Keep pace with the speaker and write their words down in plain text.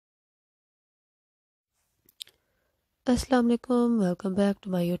Assalamu alaikum, welcome back to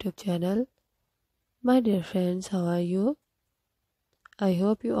my YouTube channel. My dear friends, how are you? I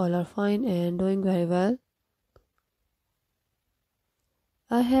hope you all are fine and doing very well.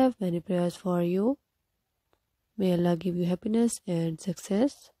 I have many prayers for you. May Allah give you happiness and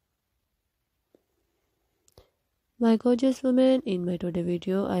success. My gorgeous women, in my today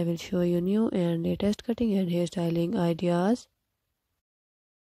video, I will show you new and latest cutting and hairstyling ideas.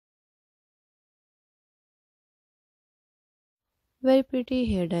 Very pretty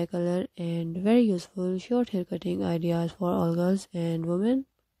hair dye color and very useful short hair cutting ideas for all girls and women.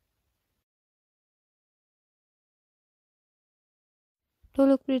 To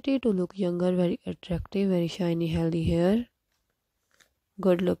look pretty, to look younger, very attractive, very shiny, healthy hair.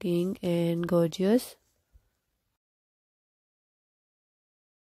 Good looking and gorgeous.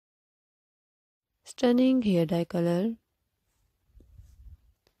 Stunning hair dye color.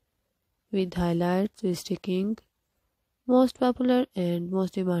 With highlights, with sticking. Most popular and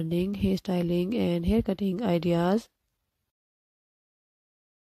most demanding hairstyling and hair cutting ideas.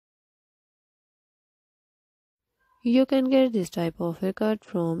 You can get this type of haircut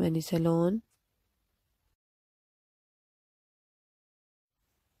from any salon.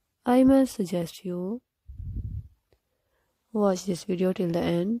 I must suggest you watch this video till the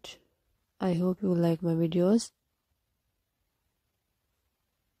end. I hope you like my videos.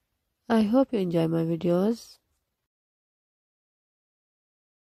 I hope you enjoy my videos.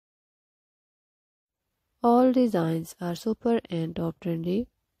 All designs are super and top trendy.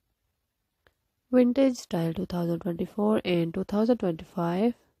 Vintage style 2024 and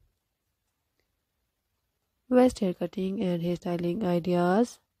 2025. Best hair cutting and hairstyling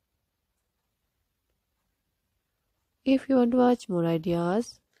ideas. If you want to watch more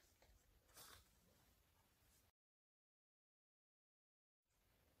ideas,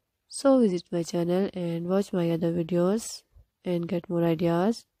 so visit my channel and watch my other videos and get more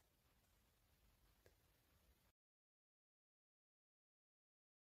ideas.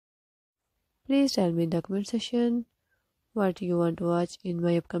 Please tell me in the comment section what you want to watch in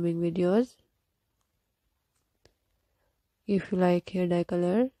my upcoming videos. If you like hair dye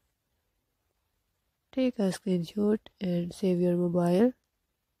color, take a screenshot and save your mobile.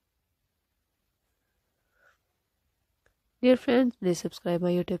 Dear friends, please subscribe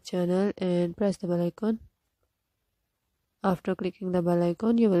my YouTube channel and press the bell icon. After clicking the bell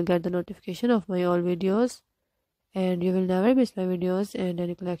icon, you will get the notification of my all videos and you will never miss my videos and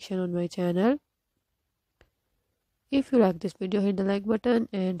any collection on my channel. If you like this video, hit the like button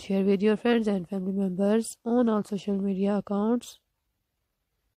and share with your friends and family members on all social media accounts.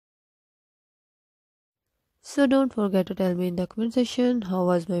 So don't forget to tell me in the comment section how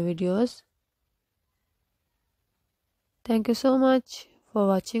was my videos. Thank you so much for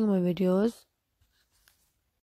watching my videos.